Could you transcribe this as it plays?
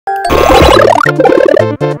What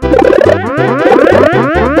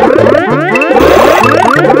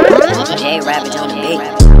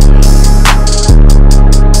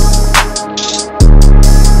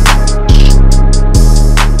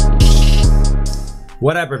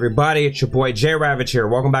up, everybody? It's your boy J Ravage here.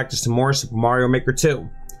 Welcome back to some more Super Mario Maker 2.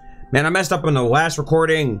 Man, I messed up on the last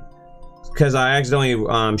recording because I accidentally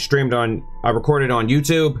recorded on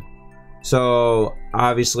YouTube. So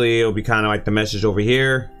obviously it'll be kind of like the message over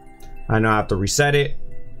here. I know I have to reset it.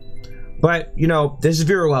 But you know, this is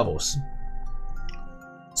viewer levels.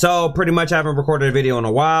 So pretty much I haven't recorded a video in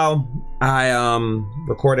a while. I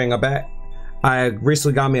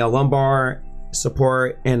recently got me a lumbar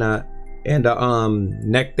support and a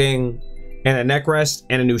neck thing and a neck rest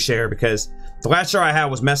and a new chair because the last chair I had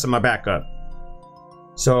was messing my back up.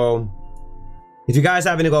 So if you guys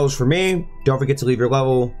have any levels for me, don't forget to leave your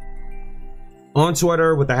level on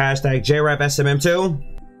Twitter with the hashtag JRAVSMM2.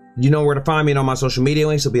 You know where to find me, and all my social media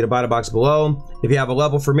links will be in the bottom box below. If you have a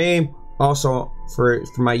level for me, also for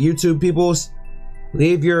my YouTube peoples,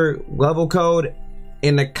 leave your level code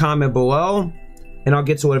in the comment below and I'll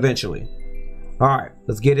get to it eventually. Alright,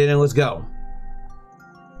 let's get in and let's go.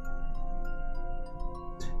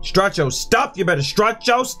 Strut your stuff. You better strut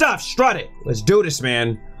your stuff. Strut it. Let's do this,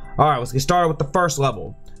 man. Alright, let's get started with the first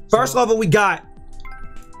level. First level, we got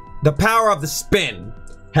the power of the spin.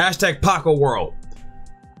 Hashtag Paco World.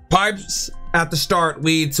 Pipes at the start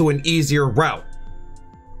lead to an easier route.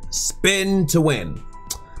 Spin to win.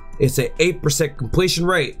 It's an 8% completion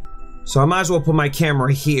rate. So I might as well put my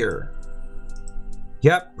camera here.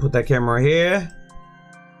 Yep, put that camera here.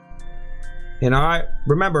 And alright,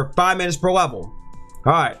 remember, 5 minutes per level.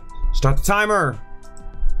 Alright, start the timer.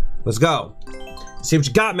 Let's go. See what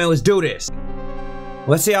you got, man. Let's do this.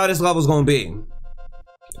 Let's see how this level's gonna be.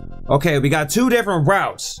 Okay, we got 2 different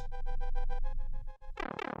routes.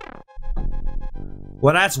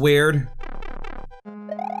 Well, that's weird.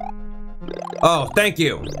 Oh, thank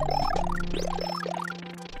you.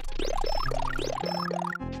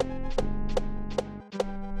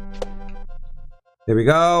 There we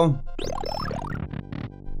go.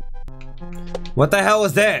 What the hell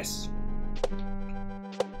is this?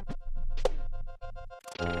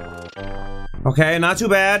 Okay, not too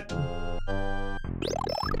bad.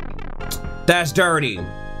 That's dirty.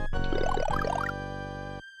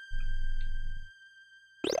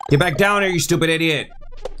 Get back down here, you stupid idiot.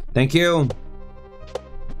 Thank you.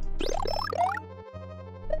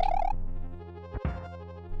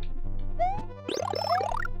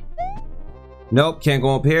 Nope, can't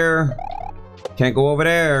go up here. Can't go over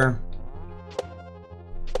there.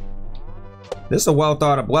 This is a well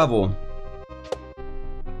thought up level.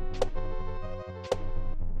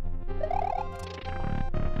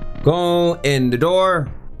 Go in the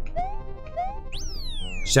door.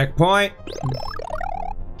 Checkpoint.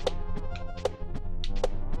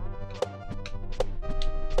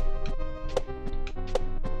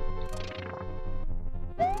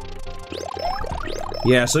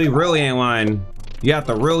 Yeah, so you really ain't lying. You have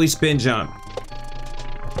to really spin jump.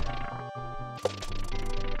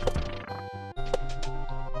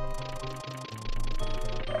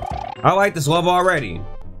 I like this level already.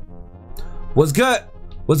 What's good?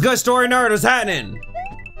 What's good, story nerd? What's happening?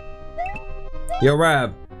 Yo,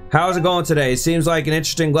 Rav, how's it going today? Seems like an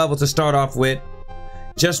interesting level to start off with.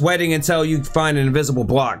 Just waiting until you find an invisible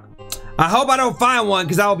block. I hope I don't find one,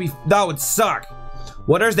 because that would suck.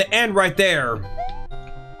 Well, there's the end right there.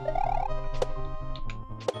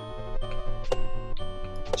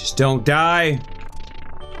 Just don't die.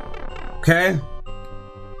 Okay.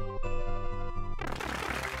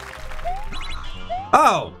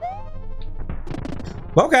 Oh.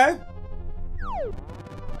 Okay.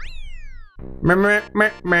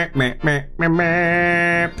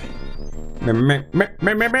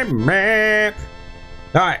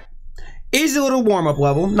 Alright. Easy little warm-up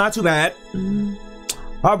level. Not too bad.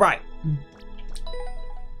 Alright.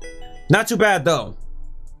 Not too bad though.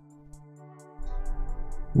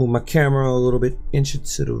 Move my camera a little bit, inch it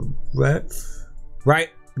to the left.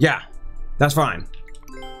 Right? Yeah. That's fine.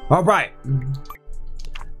 Alright.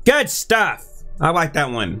 Good stuff. I like that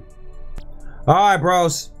one. Alright,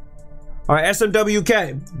 bros. Alright,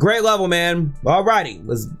 SMWK. Great level, man. Alrighty.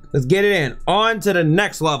 Let's get it in. On to the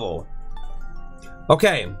next level.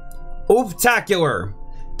 Okay. Ooftacular.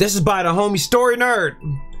 This is by the homie Story Nerd.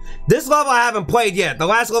 This level I haven't played yet. The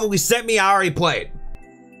last level he sent me, I already played.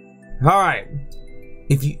 Alright.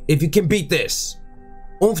 If you can beat this.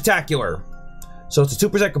 Ooftacular. So it's a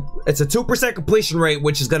 2% completion rate,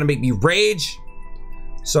 which is gonna make me rage.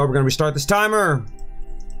 So we're gonna restart this timer.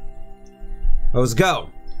 Let's go.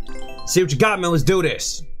 See what you got, man. Let's do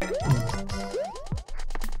this.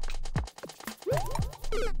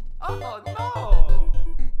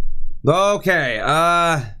 Okay,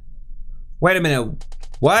 wait a minute.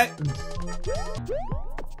 What?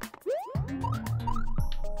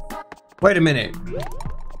 Wait a minute.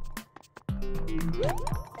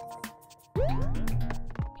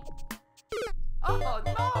 Oh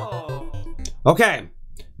no. Okay.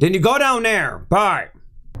 Then you go down there. Bye.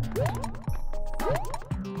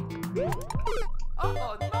 Oh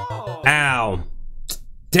no. Ow.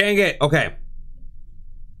 Dang it. Okay.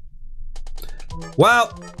 Well,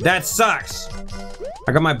 that sucks.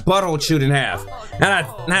 I got my butthole chewed in half. And I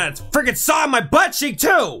freaking saw my butt cheek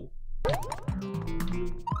too.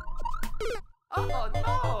 Oh no.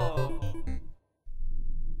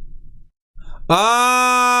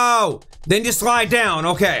 Oh, then you slide down.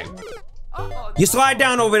 Okay. You slide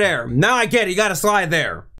down over there. Now I get it. You gotta slide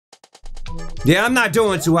there. Yeah, I'm not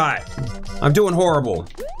doing too hot. I'm doing horrible.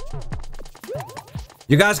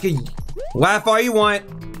 You guys can laugh all you want.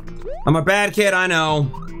 I'm a bad kid, I know.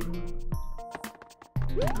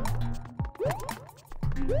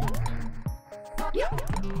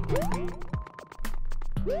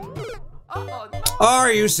 Oh no.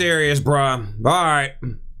 Are you serious, bruh? Alright.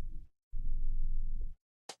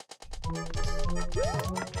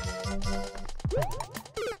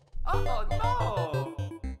 Oh no.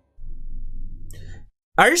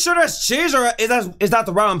 Are you sure that's cheese or is that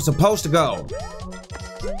the route I'm supposed to go?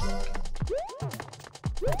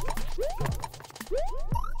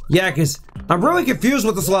 Yeah, because I'm really confused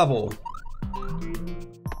with this level.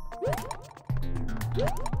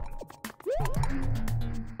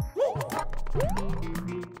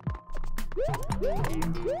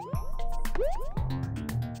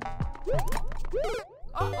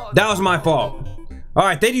 That was my fault.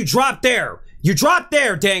 Alright, then you drop there. You drop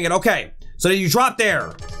there, dang it. Okay. So then you drop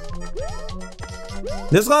there.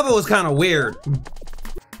 This level is kind of weird.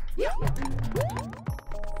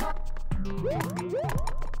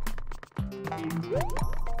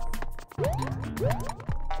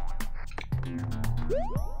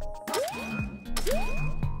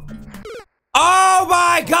 Oh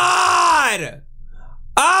my God!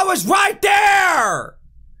 I was right there!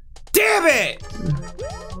 Damn it!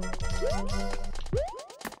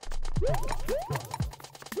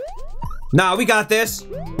 Nah, we got this.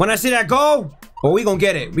 When I see that goal, oh, we gonna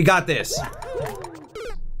get it. We got this.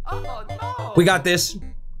 Oh no. We got this.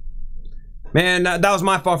 Man, that was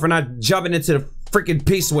my fault for not jumping into the freaking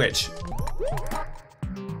P-switch.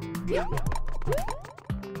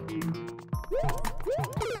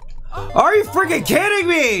 Are you freaking kidding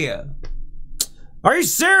me? Are you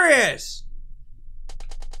serious?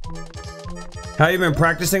 Have you been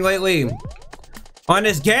practicing lately? On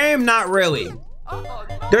this game, not really. Oh no.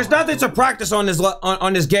 There's nothing to practice on this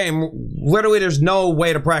on this game. Literally, there's no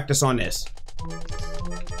way to practice on this.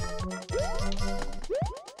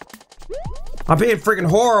 I'm being freaking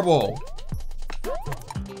horrible.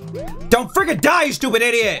 Don't freaking die, you stupid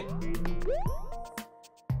idiot.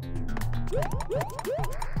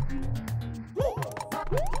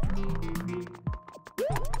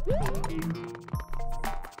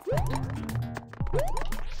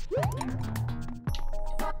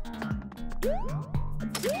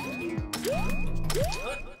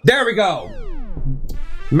 There we go.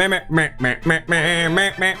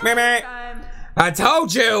 I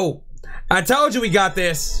told you. I told you we got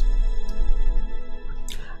this.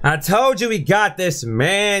 I told you we got this,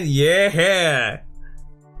 man. Yeah.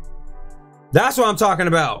 That's what I'm talking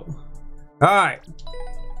about. All right.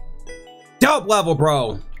 Dope level,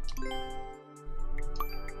 bro.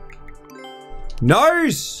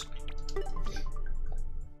 Nice.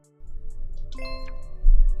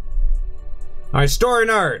 All right, story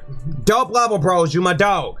nerd. Dope level, bros. You my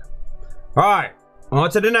dog. All right, on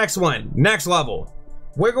to the next one. Next level.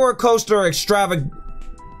 Wiggler coaster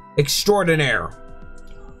extraordinaire.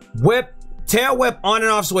 Whip, tail whip on and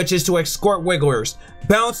off switches to escort wigglers.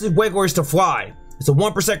 Bounces wigglers to fly. It's a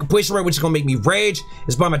 1% completion rate, which is gonna make me rage.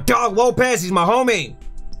 It's by my dog Lopez. He's my homie.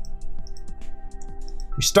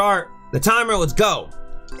 We start the timer. Let's go.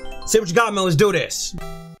 See what you got, man. Let's do this.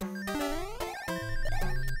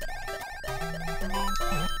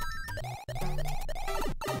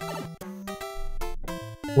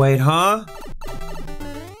 Wait, huh?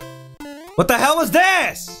 What the hell is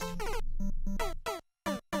this?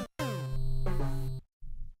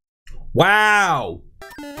 Wow.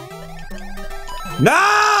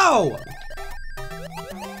 No!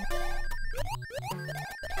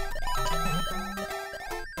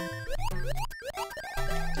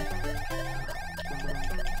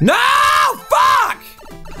 No! Fuck!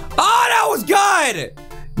 Oh, that was good!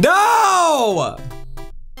 No!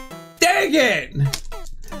 Dang it!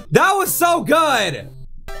 That was so good!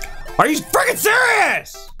 Are you freaking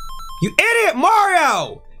serious? You idiot,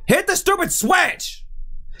 Mario! Hit the stupid switch!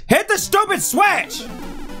 Hit the stupid switch!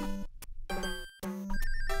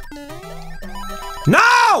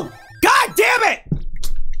 No! God damn it!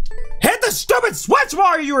 Hit the stupid switch,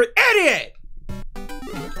 Mario, you're an idiot!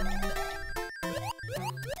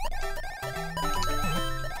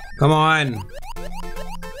 Come on.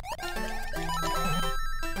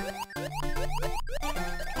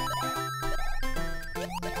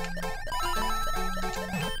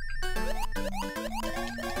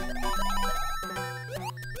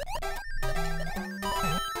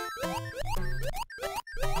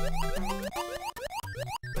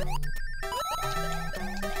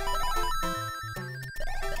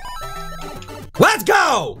 Let's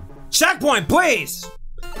go! Checkpoint, please!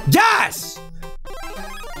 Yes!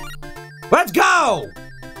 Let's go!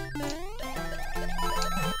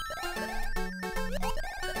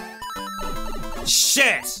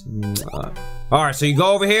 Shit! Alright, so you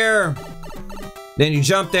go over here, then you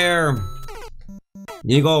jump there,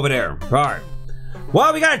 you go over there. Alright.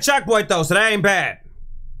 Well, we got a checkpoint though, so that ain't bad.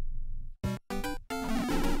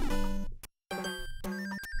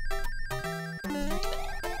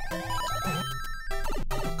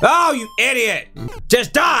 Oh, you idiot!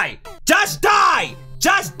 Just die! Just die!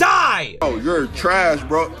 Just die! Oh, you're trash,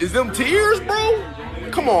 bro. Is them tears, bro?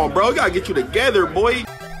 Come on, bro. You gotta get you together, boy.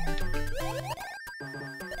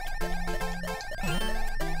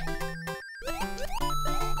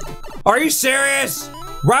 Are you serious?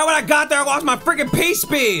 Right when I got there, I lost my freaking pee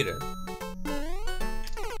speed!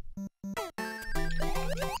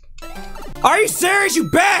 Are you serious, you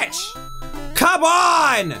bitch? Come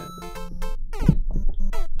on!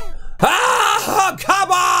 Ah!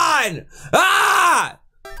 Come on! Ah!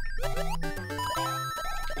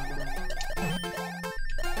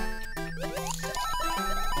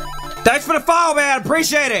 Thanks for the follow, man.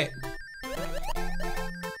 Appreciate it.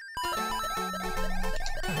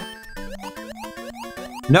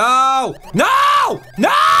 No! No!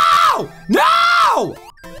 No! No!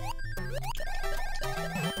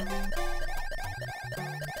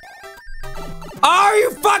 Are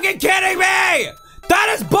you fucking kidding me?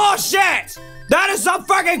 That is bullshit! That is some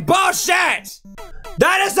fucking bullshit!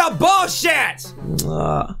 That is some bullshit!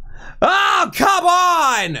 Oh, come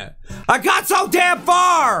on! I got so damn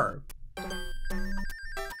far!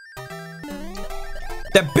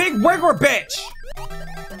 The big wigger bitch!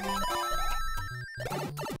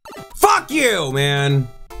 Fuck you, man!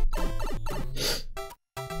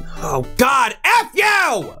 Oh god, F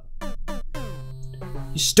you!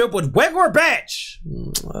 You stupid wigger bitch!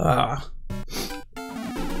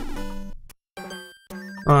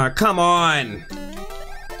 Come on.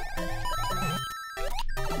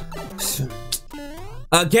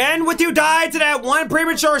 Again with you died to that one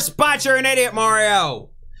premature spot, you're an idiot, Mario.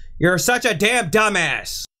 You're such a damn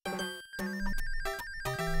dumbass.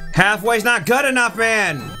 Halfway's not good enough,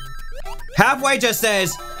 man. Halfway just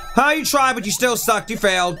says, oh, you tried, but you still sucked, you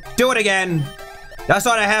failed. Do it again. That's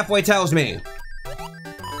what a halfway tells me.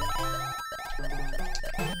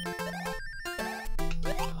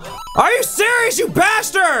 Are you serious, you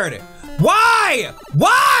bastard? Why?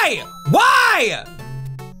 Why? Why?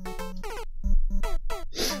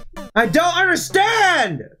 I don't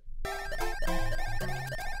understand.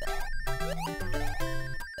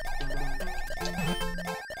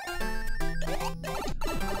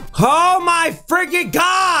 Oh my freaking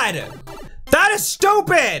god! That is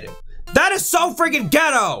stupid! That is so freaking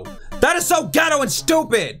ghetto! That is so ghetto and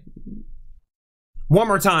stupid! One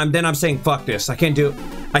more time, then I'm saying fuck this. I can't do...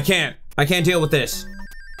 I can't deal with this.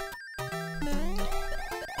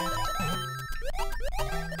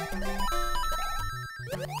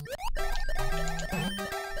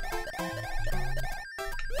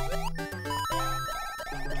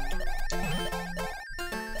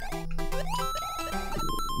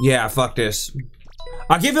 Yeah, fuck this.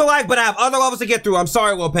 I'll give you a like, but I have other levels to get through. I'm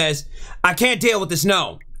sorry, Lopez. I can't deal with this,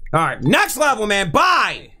 no. Alright, next level, man.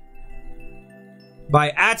 Bye!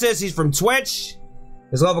 By Atis, he's from Twitch.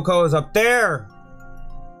 His level code is up there.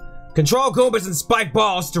 Control Goombas and spike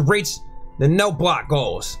balls to reach the no block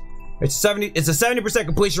goals. It's a 70%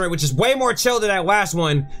 completion rate, which is way more chill than that last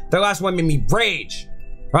one. That last one made me rage.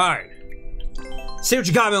 Alright. See what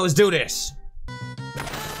you got, man. Let's do this.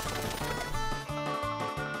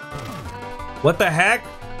 What the heck?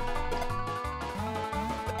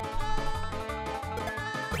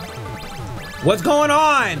 What's going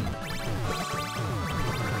on?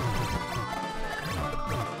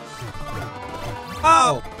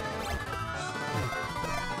 Oh!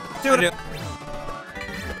 Dude.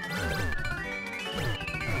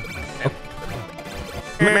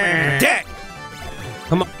 Man, dick!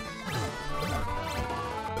 Come on.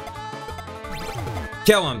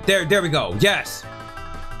 Kill him. There we go. Yes.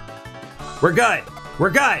 We're good. We're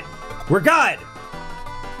good. We're good.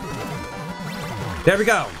 There we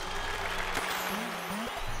go.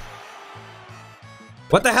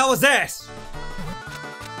 What the hell is this?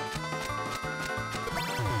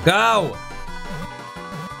 Go.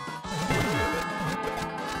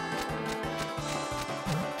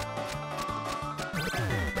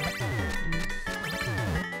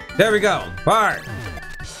 There we go. Alright.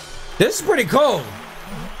 This is pretty cool.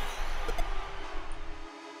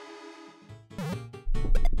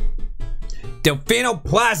 Delfino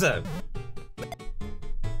Plaza.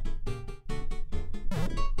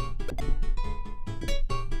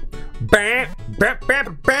 Bam, bam,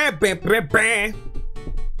 bam, bam, bam, bam, bam.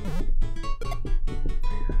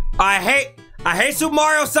 I hate Super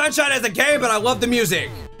Mario Sunshine as a game, but I love the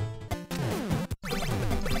music.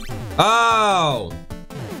 Oh.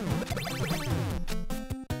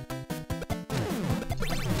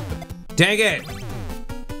 Dang it.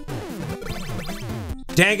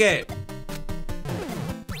 Dang it.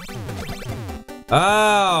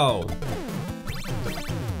 Oh.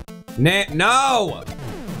 No.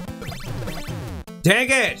 Dang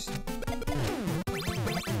it.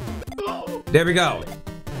 There we go.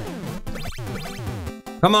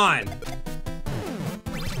 Come on.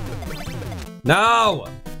 No.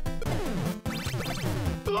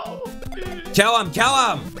 Kill him. Kill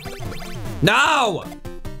him. No.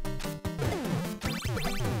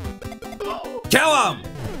 Kill him.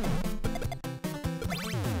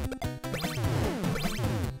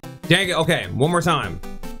 Dang it. Okay, one more time.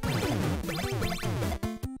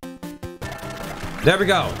 There we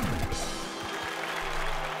go.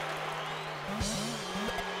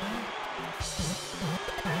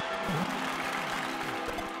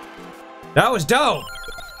 That was dope.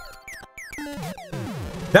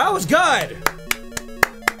 That was good.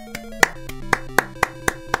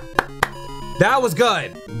 That was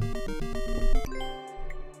good.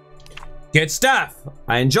 Good stuff.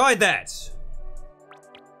 I enjoyed that.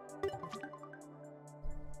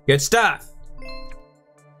 Good stuff.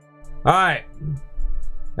 All right.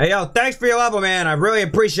 Hey, yo, thanks for your level, man. I really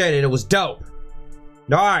appreciate it. It was dope.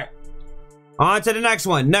 All right. On to the next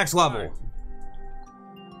one. Next level.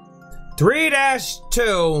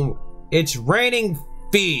 3-2. It's raining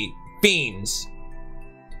fiends.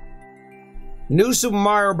 New Super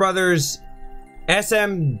Mario Brothers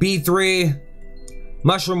SMB3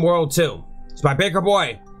 Mushroom World 2. It's by Baker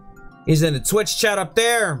Boy. He's in the Twitch chat up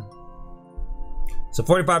there. It's a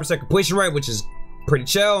 45% completion rate, which is pretty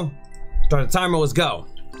chill. Start the timer, let's go.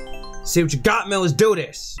 See what you got, man, let's do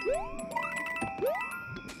this.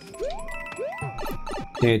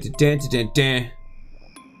 Dun, dun, dun, dun, dun.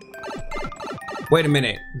 Wait a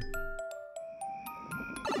minute.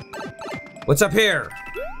 What's up here?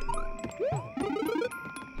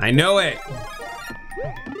 I know it.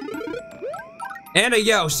 And a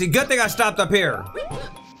Yoshi. Good thing I stopped up here.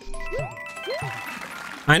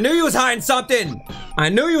 I knew you was hiding something. I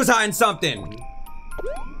knew you was hiding something.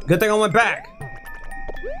 Good thing I went back.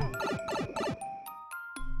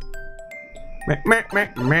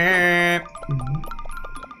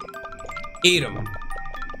 Eat them.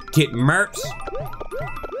 Get merps.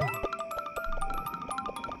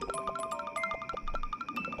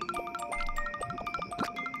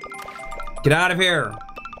 Get out of here.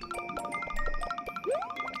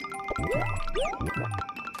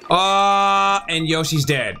 And Yoshi's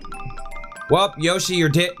dead. Well, Yoshi, you're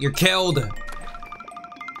dead. You're killed.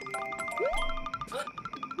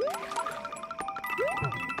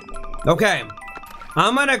 Okay,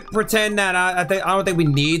 I'm gonna pretend that I don't think we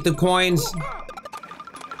need the coins.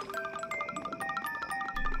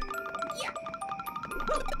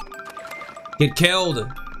 Get killed.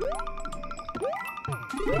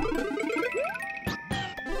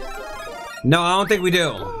 No, I don't think we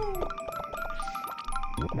do.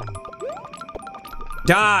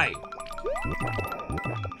 Die.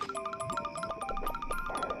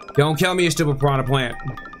 Don't kill me, you stupid piranha plant.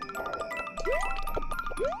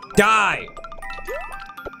 Die.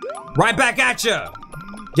 Right back at you.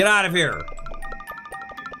 Get out of here.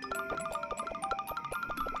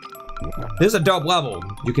 This is a dope level.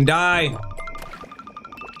 You can die.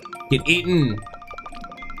 Get eaten.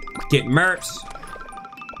 Get merps.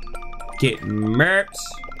 Get merps.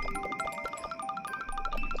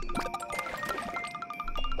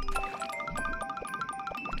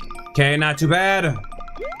 Okay, not too bad.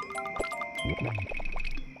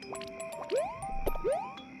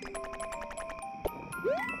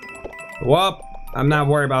 Well, I'm not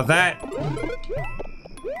worried about that.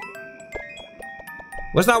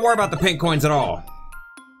 Let's not worry about the pink coins at all.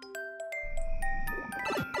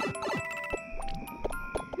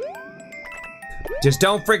 Just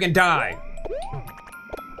don't freaking die.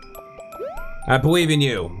 I believe in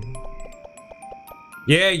you.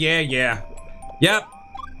 Yeah. Yep.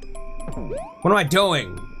 What am I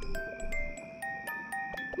doing?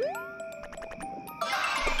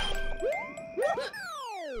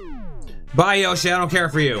 Bye, Yoshi. I don't care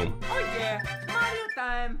for you. Oh yeah, Mario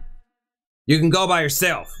time. You can go by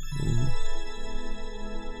yourself.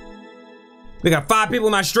 We got 5 people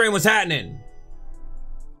in my stream. What's happening?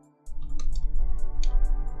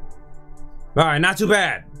 Alright, not too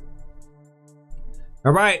bad.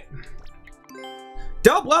 Alright.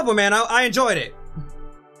 Dope level, man. I enjoyed it.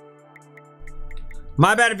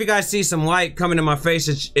 My bad if you guys see some light coming in my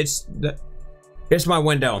face. It's my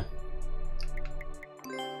window.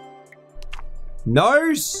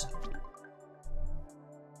 Nice.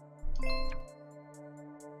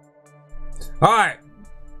 Alright.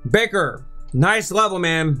 Baker. Nice level,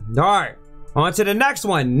 man. Alright. On to the next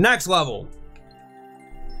one. Next level.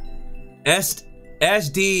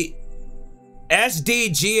 SDGML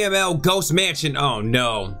Ghost Mansion. Oh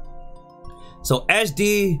no. So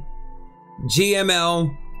SDGML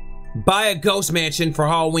buy a Ghost Mansion for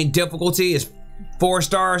Halloween difficulty is 4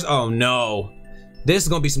 stars. Oh no. This is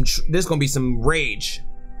gonna be some rage.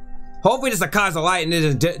 Hopefully this is a cause of light and it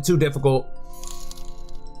isn't too difficult.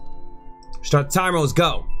 Start the timer, let's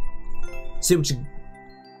go. See what you.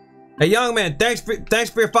 Hey young man, thanks for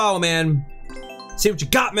your follow, man. See what you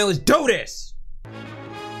got, man. Let's do this.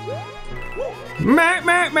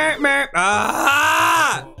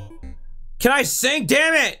 Ah! Can I sing?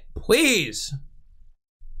 Damn it! Please.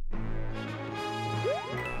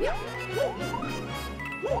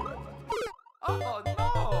 Oh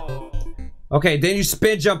no. Okay, then you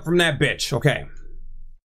spin jump from that bitch. Okay.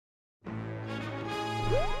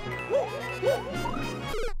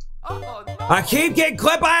 Oh no. I keep getting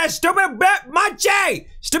clipped by a stupid Munchie!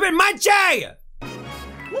 Stupid Munchie!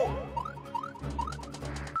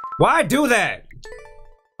 Why I do that?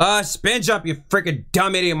 Spin jump, you freaking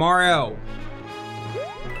dumb idiot, Mario.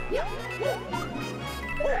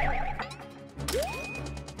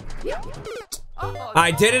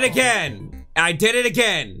 I did it again. I did it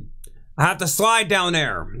again. I have to slide down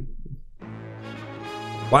there.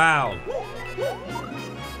 Wow.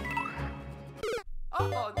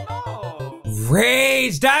 Oh no.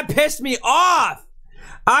 Rage, that pissed me off.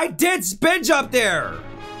 I did spin jump there.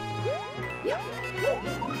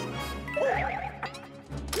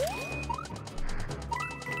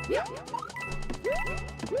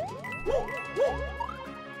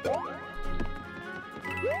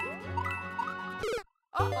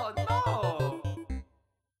 Oh no.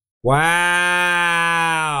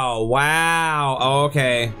 Wow. Wow. Oh,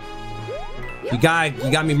 okay. You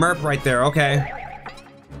got me merp right there. Okay.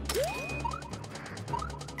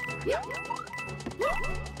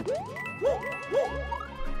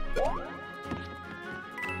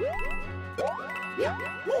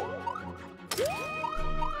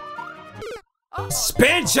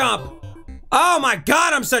 Spin jump! Oh my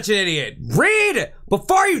god, I'm such an idiot! Read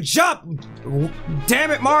before you jump!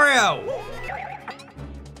 Damn it, Mario!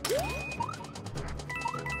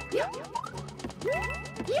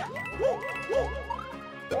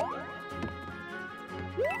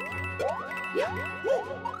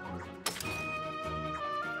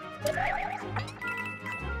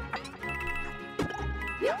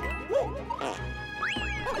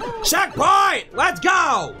 Checkpoint! Let's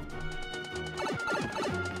go!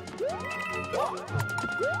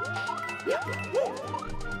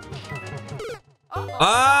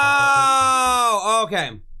 Oh,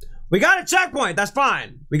 okay. We got a checkpoint. That's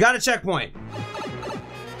fine. We got a checkpoint.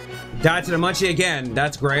 Died to the Munchie again.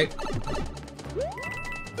 That's great.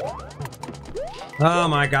 Oh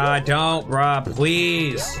my god, don't, bruh.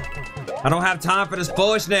 Please. I don't have time for this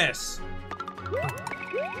foolishness.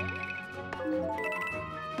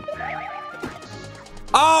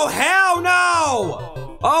 Oh, hell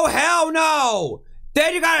no! Oh, hell no!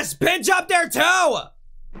 Then you got a spin jump there too!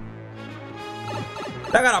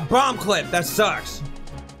 That got a bomb clip. That sucks.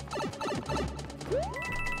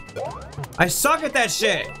 I suck at that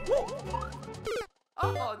shit.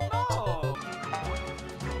 Oh no.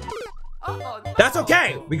 Oh no. That's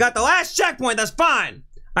okay. We got the last checkpoint. That's fine.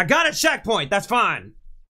 I got a checkpoint. That's fine.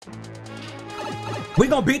 We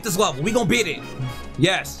gonna beat this level. We gonna beat it.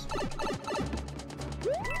 Yes.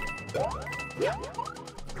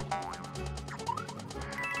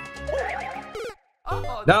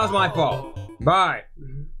 That was my fault. Bye.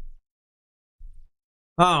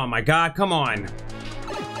 Oh my god, come on.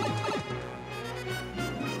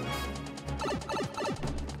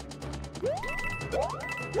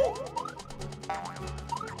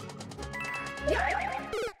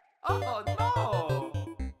 Oh no.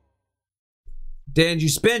 Then you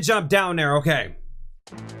spin jump down there, okay.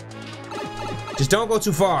 Just don't go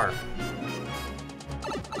too far.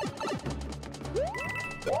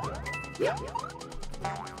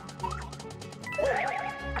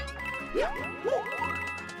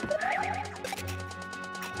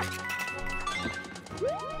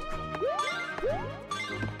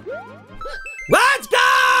 Let's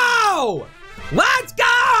go! Let's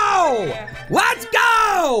go! Let's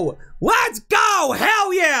go! Let's go!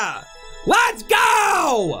 Hell yeah! Let's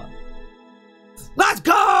go! Let's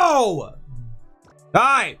go!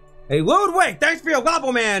 Alright. Hey, Ludwig, thanks for your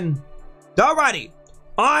level, man. Alrighty.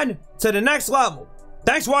 On to the next level.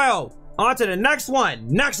 Thanks, Wyo. On to the next one.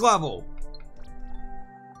 Next level.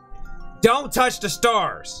 Don't touch the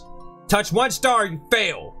stars. Touch one star, you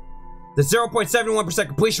fail. The 0.71%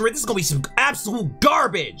 completion rate. This is gonna be some absolute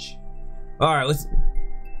garbage. Alright, let's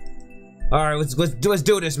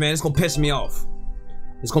do this, man. It's gonna piss me off.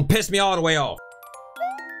 It's gonna piss me all the way off.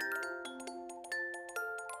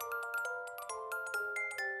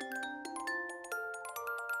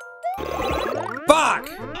 Fuck!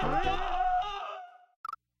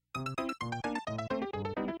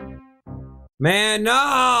 Man,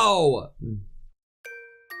 no!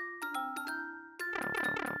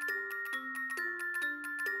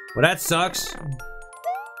 Well, that sucks.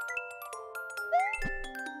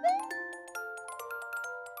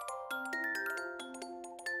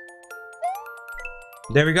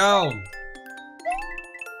 There we go.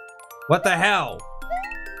 What the hell?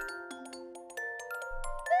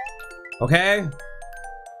 Okay.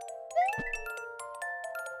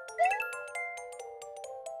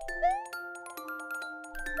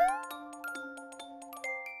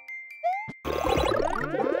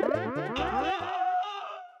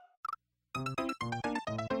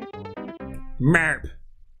 Merp.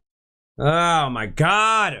 Oh my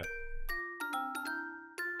god.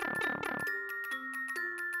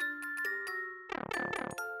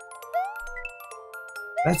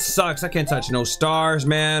 That sucks. I can't touch no stars,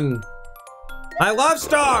 man. I love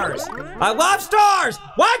stars. I love stars.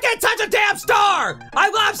 Why can't I touch a damn star? I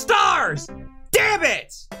love stars. Damn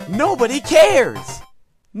it. Nobody cares.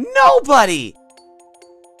 Nobody.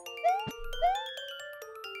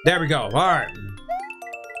 There we go. All right.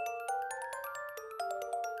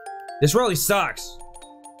 This really sucks.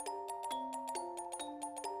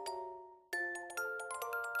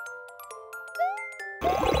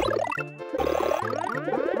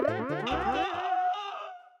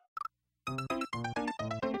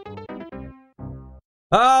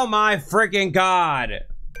 Oh my freaking god.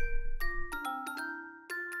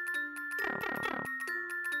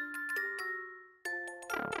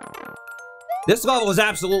 This level is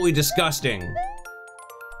absolutely disgusting.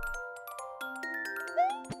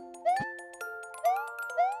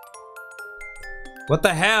 What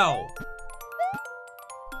the hell?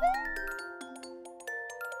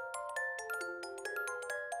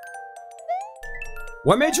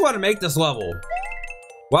 What made you want to make this level?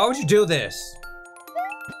 Why would you do this?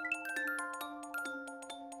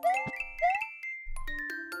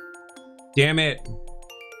 Damn it.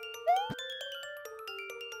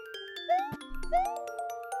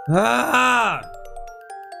 Ah!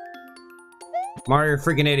 Mario,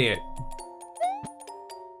 freaking idiot.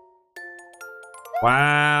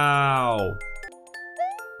 Wow.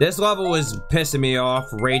 This level was pissing me off,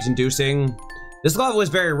 rage-inducing. This level is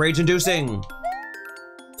very rage-inducing.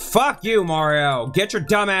 Fuck you, Mario. Get your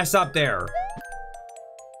dumb ass up there.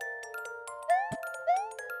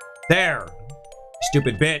 There.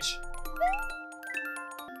 Stupid bitch.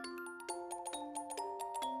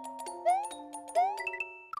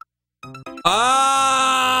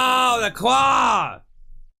 Oh, the claw!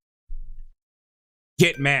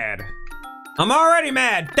 Get mad. I'm already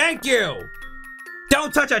mad, thank you!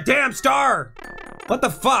 Don't touch a damn star! What the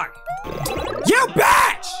fuck? You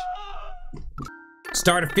bitch!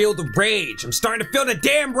 Starting to feel the rage. I'm starting to feel the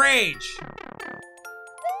damn rage!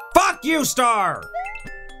 Fuck you, star!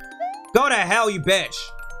 Go to hell, you bitch!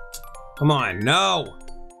 Come on, no!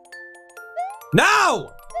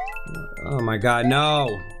 No! Oh my god,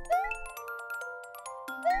 no.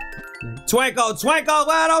 Twinkle, twinkle,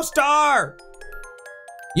 little star!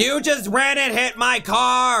 You just ran and hit my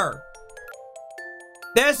car!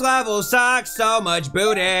 This level sucks so much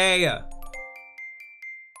booty!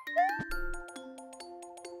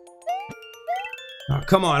 Oh,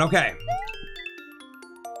 come on, okay.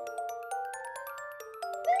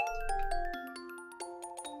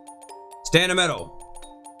 Stay in the middle.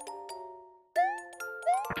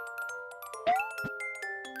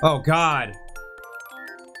 Oh god.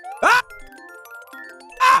 Ah!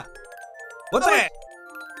 Ah! What's that?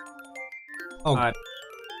 Oh god.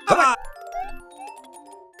 Come on!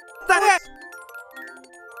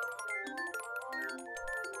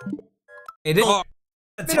 It is. Oh,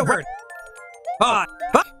 it's a word.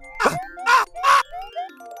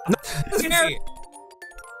 Scary.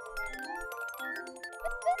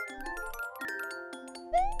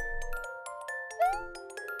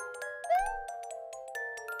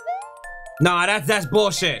 Nah, that's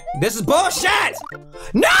bullshit. This is bullshit!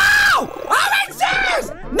 No! I'm in serious!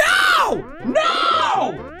 No!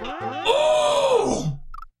 No! Ooh!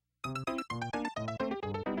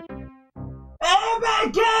 Oh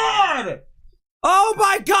my god! Oh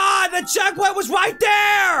my god! The checkpoint was right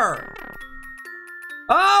there!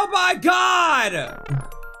 Oh my god!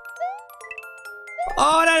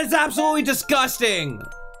 Oh, that is absolutely disgusting!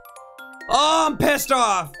 Oh, I'm pissed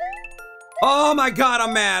off! Oh my god,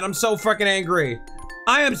 I'm mad. I'm so freaking angry.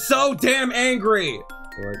 I am so damn angry.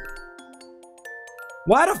 What?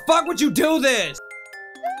 Why the fuck would you do this?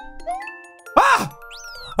 Ah!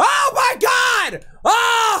 Oh my god!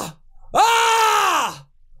 Ah! Ah!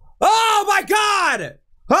 Oh my god!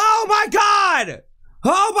 Oh my god!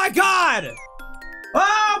 Oh my god!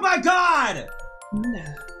 Oh my god!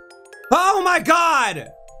 Oh my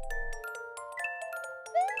god!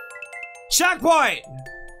 Checkpoint!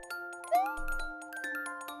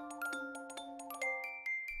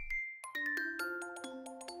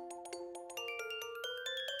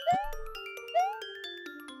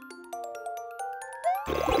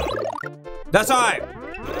 That's alright.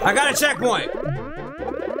 I got a checkpoint.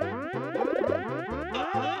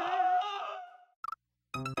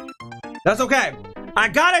 That's okay. I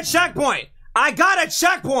got a checkpoint. I got a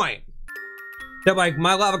checkpoint. They're like,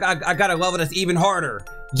 my level, I got a level that's even harder.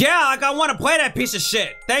 Yeah, like I want to play that piece of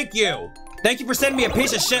shit. Thank you. Thank you for sending me a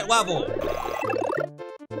piece of shit level.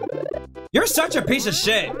 You're such a piece of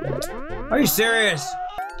shit. Are you serious?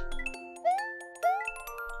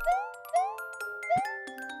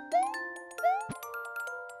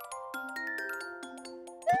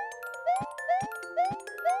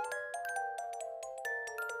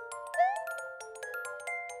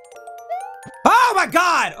 Oh my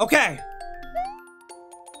god! Okay.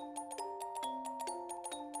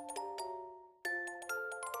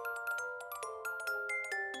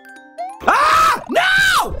 Ah!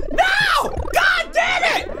 No! No! God damn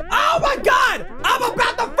it! Oh my god! I'm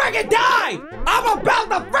about to friggin' die! I'm about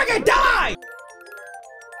to friggin' die!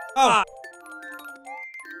 Oh.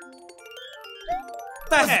 What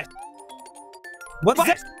the heck? What's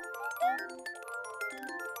this?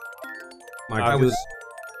 My god, was...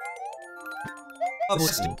 What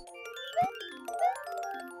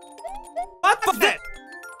the fuck?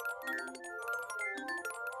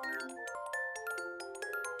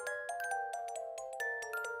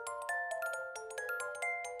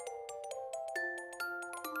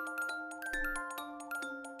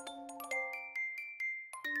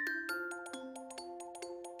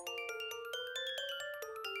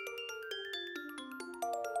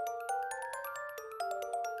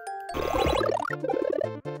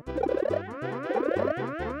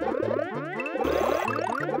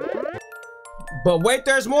 But wait,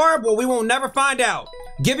 there's more? Well, we will never find out.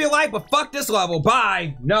 Give your life, but fuck this level.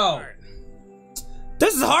 Bye. No.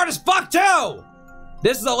 This is hard as fuck, too.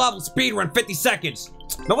 This is a level speedrun, 50 seconds.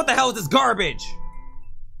 Now what the hell is this garbage?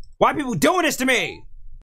 Why are people doing this to me?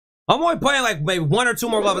 I'm only playing like maybe 1 or 2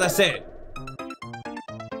 more levels, that's it.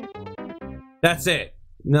 That's it.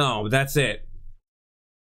 No, that's it.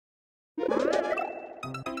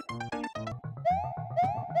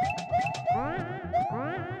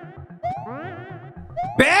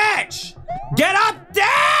 Bitch! Get up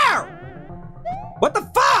there! What the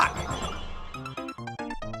fuck?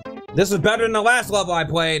 This was better than the last level I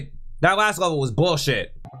played. That last level was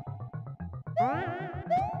bullshit.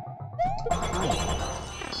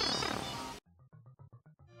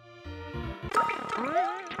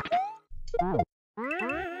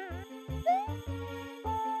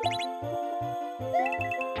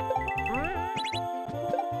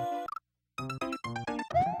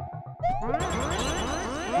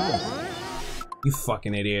 You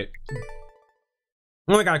fucking idiot.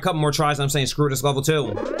 I only got a couple more tries and I'm saying screw this level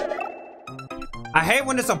too. I hate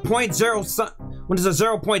when it's a when it's a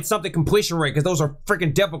 0 point something completion rate because those are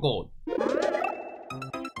freaking difficult.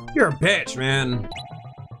 You're a bitch, man.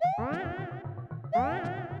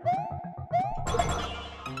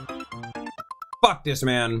 Fuck this,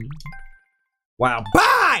 man. Wow.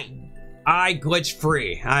 Bye! I glitch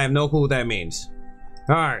free. I have no clue what that means.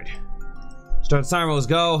 Alright. Start the timer, let's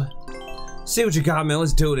go. See what you got, man.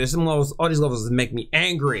 Let's do this. All these levels make me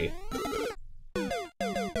angry.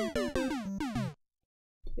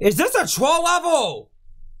 Is this a troll level?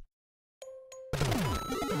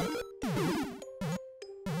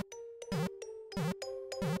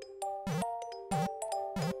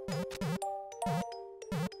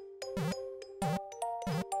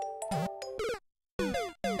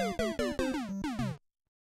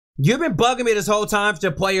 You've been bugging me this whole time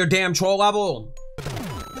to play your damn troll level?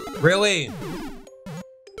 Really?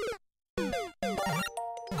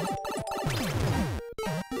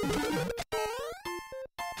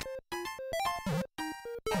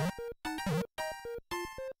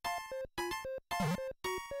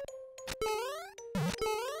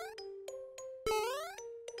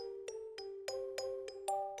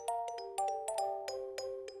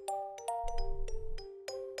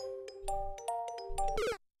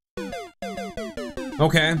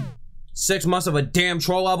 Okay. 6 months of a damn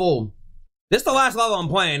troll level. This is the last level I'm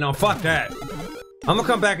playing. No, fuck that. I'm gonna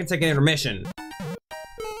come back and take an intermission.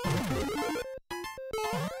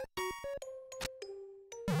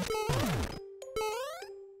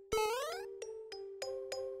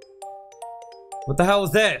 What the hell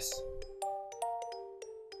is this?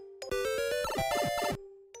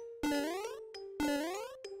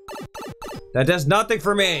 That does nothing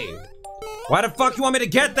for me. Why the fuck you want me to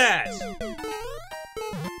get that?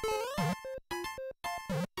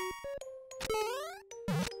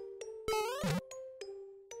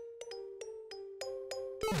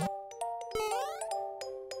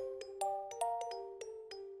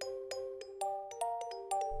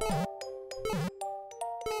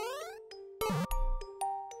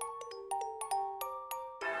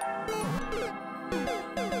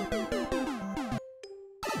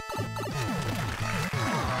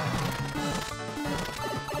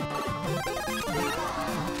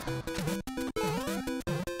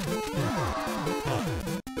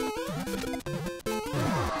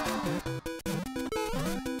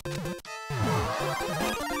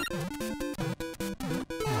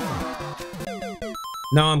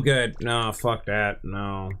 No, I'm good. No, fuck that.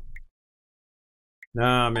 No.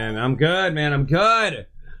 Nah, man. I'm good, man. I'm good.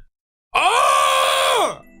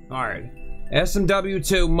 Oh! Alright.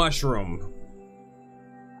 SMW2 mushroom.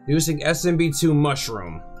 Using SMB2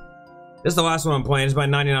 mushroom. This is the last one I'm playing. It's my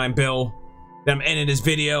 99 bill. Then I'm ending this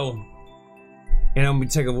video. And I'm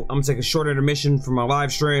gonna take a short intermission for my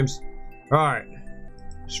live streams. Alright.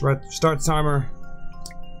 Start the timer.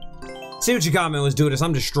 See what you got, man. Let's do this.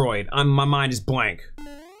 I'm destroyed. My mind is blank.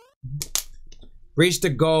 Reach the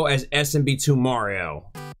goal as SMB2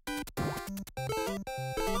 Mario.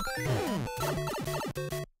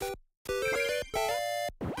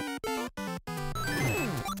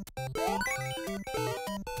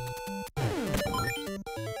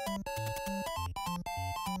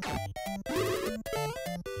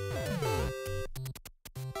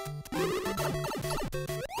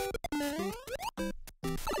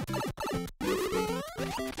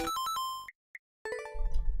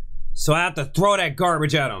 So I have to throw that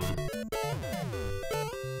garbage at him.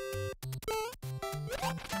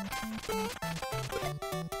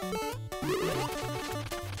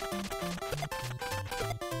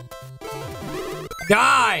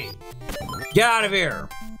 Die! Get out of here.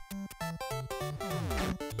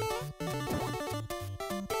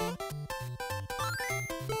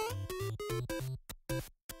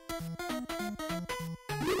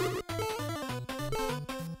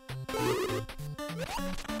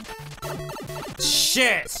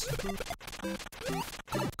 Shit!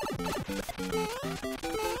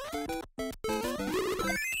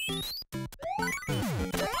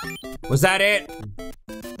 Was that it?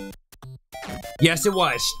 Yes, it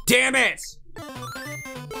was. Damn it!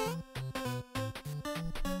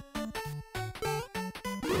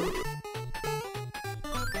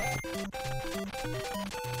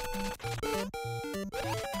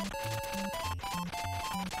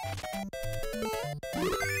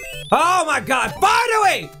 Oh my god,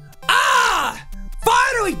 finally! Ah!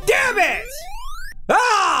 Finally, damn it!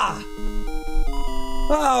 Ah!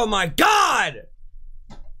 Oh my god!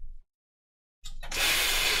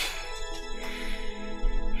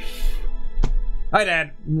 Hi,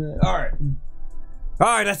 Dad. Alright.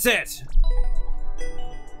 Alright, that's it.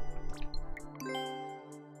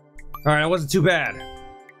 Alright, that wasn't too bad.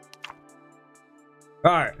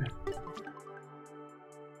 Alright.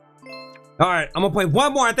 Alright, I'm gonna play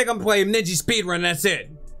one more. I think I'm gonna play a Ninja speedrun, that's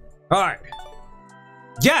it. Alright.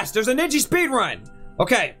 Yes, there's a Ninja speedrun!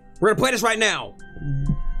 Okay, we're gonna play this right now.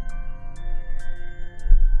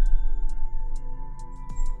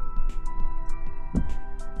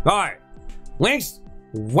 Alright. Link's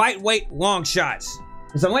lightweight long shots.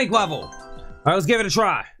 It's a Link level. Alright, let's give it a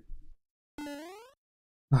try.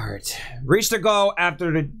 Alright. Reach the goal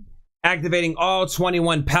after activating all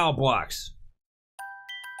 21 PAL blocks.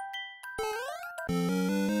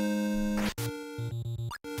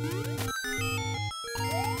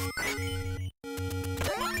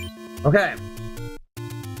 Okay.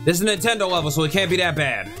 This is a Nintendo level, so it can't be that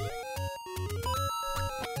bad.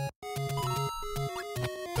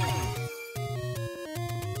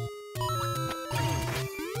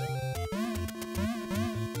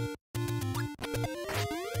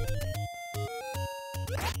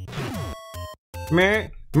 meh,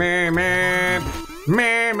 meh, meh,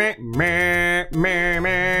 meh, meh, meh, meh,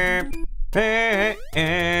 meh.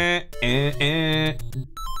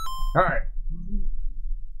 All right.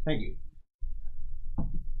 Thank you.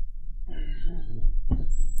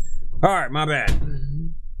 All right, my bad.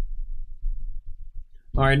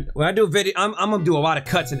 All right, when I do a video, I'm gonna do a lot of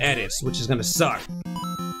cuts and edits, which is gonna suck.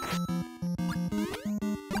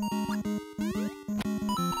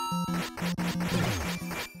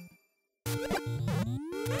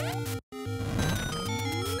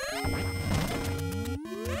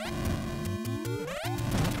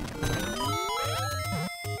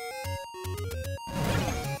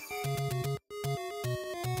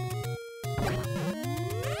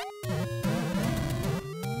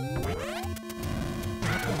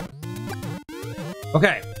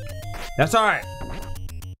 Okay, that's all right.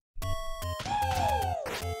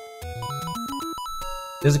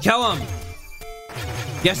 Does it kill him?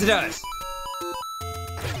 Yes, it does.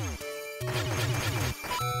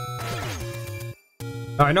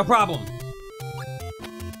 All right, no problem.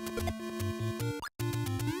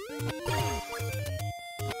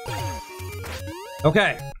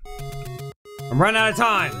 Okay, I'm running out of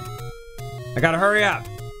time. I gotta hurry up.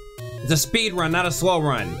 It's a speed run, not a slow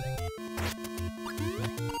run.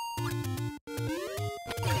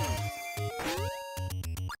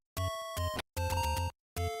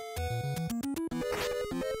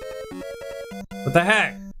 What the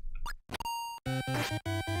heck?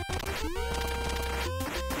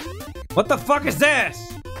 What the fuck is this?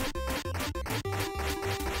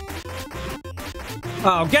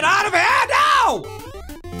 Oh, get out of here! No!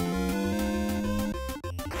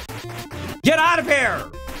 Get out of here!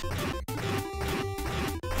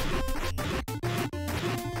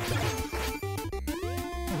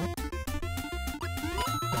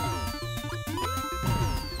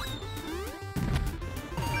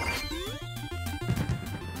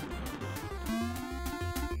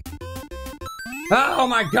 Oh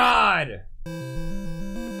my god!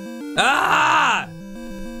 Ah!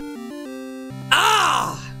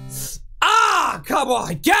 Ah! Ah! Come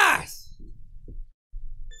on, yes!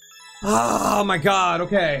 Oh my god,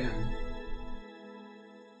 okay.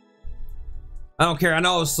 I don't care, I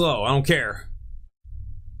know it was slow, I don't care.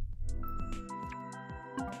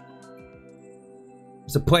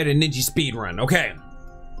 It's a play to ninja speed run, okay.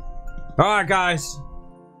 Alright guys.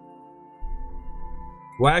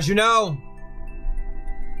 Well, as you know,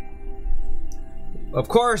 of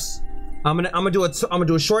course, I'm gonna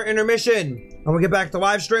do a short intermission. I'm gonna get back to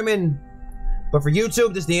live streaming. But for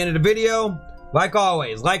YouTube, this is the end of the video. Like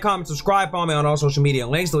always, like, comment, subscribe, follow me on all social media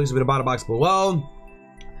links. The links will be in the bottom box below.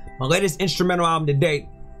 My latest instrumental album to date,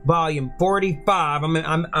 volume 45.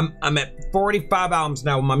 I'm at 45 albums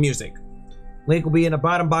now with my music. Link will be in the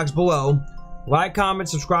bottom box below. Like, comment,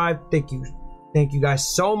 subscribe. Thank you guys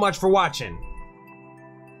so much for watching.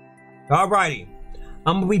 Alrighty.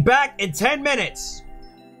 I'm gonna be back in 10 minutes.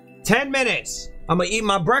 10 minutes. I'm gonna eat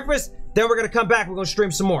my breakfast, then we're gonna come back. We're gonna stream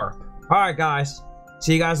some more. Alright, guys.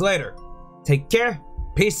 See you guys later. Take care.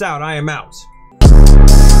 Peace out. I am out.